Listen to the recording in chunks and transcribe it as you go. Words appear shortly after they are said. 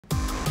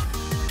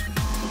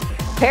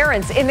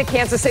Parents in the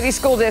Kansas City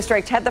School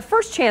District had the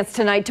first chance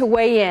tonight to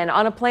weigh in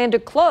on a plan to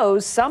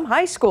close some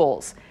high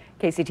schools.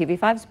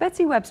 KCTV5's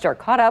Betsy Webster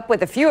caught up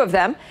with a few of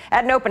them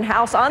at an open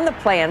house on the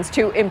plans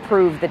to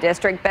improve the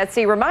district.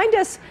 Betsy, remind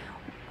us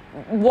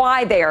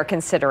why they are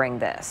considering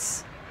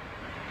this.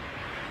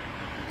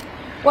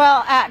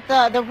 Well,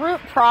 the root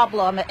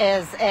problem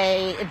is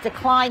a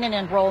decline in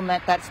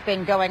enrollment that's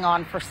been going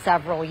on for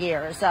several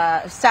years.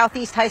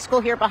 Southeast High School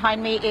here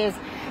behind me is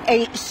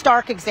a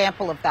stark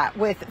example of that.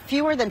 With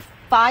fewer than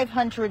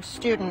 500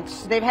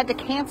 students, they've had to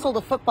cancel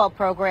the football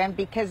program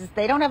because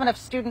they don't have enough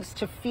students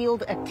to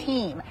field a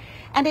team.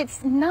 And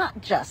it's not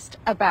just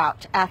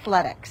about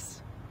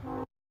athletics.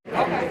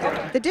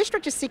 The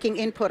district is seeking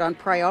input on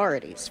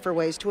priorities for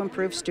ways to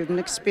improve student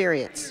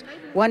experience.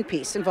 One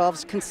piece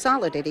involves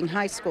consolidating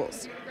high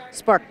schools.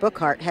 Spark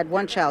Bookhart had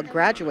one child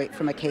graduate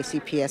from a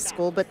KCPS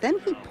school, but then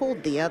he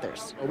pulled the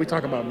others. We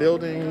talk about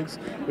buildings,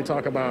 we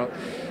talk about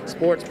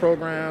sports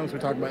programs, we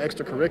talk about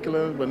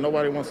extracurriculars, but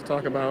nobody wants to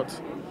talk about,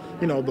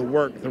 the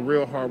work, the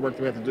real hard work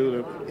that we have to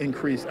do to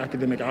increase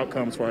academic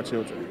outcomes for our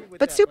children.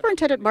 But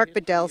Superintendent Mark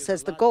Bedell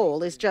says the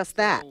goal is just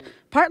that,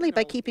 partly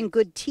by keeping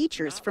good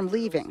teachers from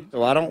leaving.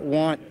 So I don't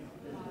want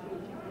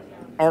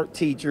art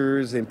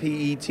teachers and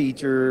PE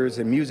teachers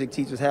and music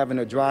teachers having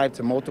to drive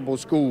to multiple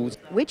schools.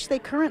 Which they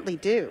currently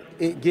do.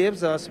 It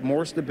gives us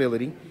more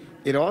stability.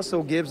 It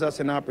also gives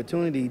us an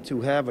opportunity to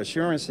have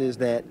assurances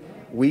that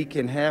we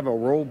can have a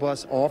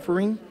robust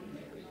offering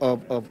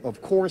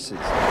of courses.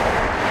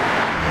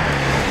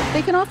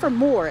 They can offer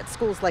more at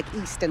schools like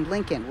East and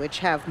Lincoln, which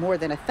have more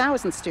than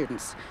 1,000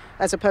 students,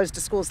 as opposed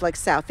to schools like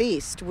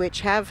Southeast,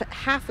 which have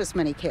half as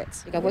many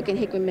kids. I work in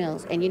Hickory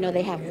Mills, and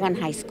they have one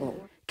high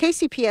school.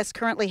 KCPS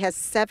currently has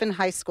 7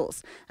 high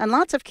schools, and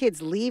lots of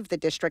kids leave the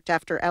district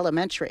after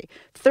elementary.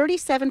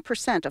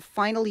 37% of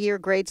final year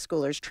grade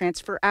schoolers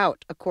transfer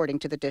out, according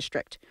to the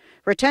district.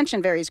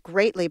 Retention varies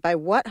greatly by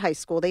what high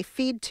school they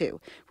feed to,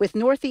 with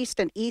Northeast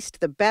and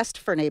East the best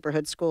for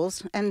neighborhood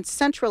schools, and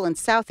Central and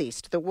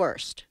Southeast the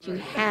worst. You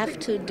have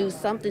to do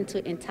something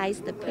to entice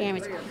the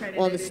parents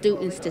or the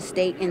students to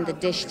stay in the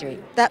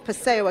district. That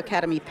Paseo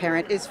Academy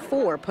parent is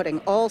for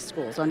putting all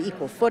schools on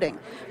equal footing,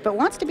 but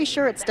wants to be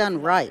sure it's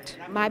done right.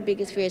 My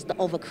biggest fear is the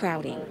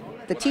overcrowding.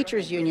 The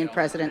teachers union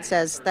president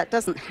says that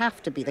doesn't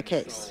have to be the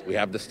case. We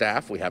have the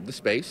staff, we have the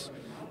space.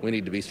 We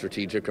need to be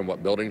strategic in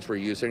what buildings we're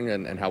using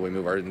and how we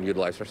move and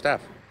utilize our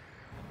staff.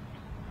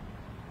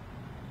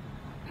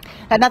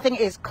 And nothing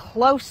is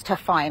close to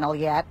final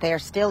yet. They're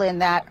still in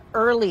that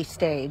early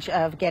stage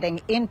of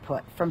getting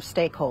input from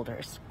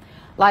stakeholders.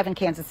 Live in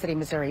Kansas City,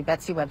 Missouri,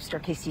 Betsy Webster,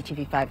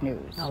 KCTV5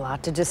 News. A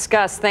lot to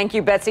discuss. Thank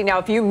you, Betsy. Now,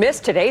 if you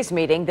missed today's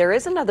meeting, there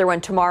is another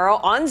one tomorrow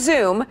on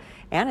Zoom,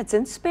 and it's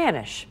in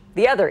Spanish.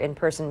 The other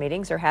in-person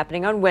meetings are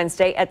happening on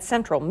Wednesday at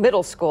Central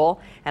Middle School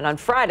and on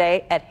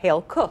Friday at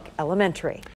Hale Cook Elementary.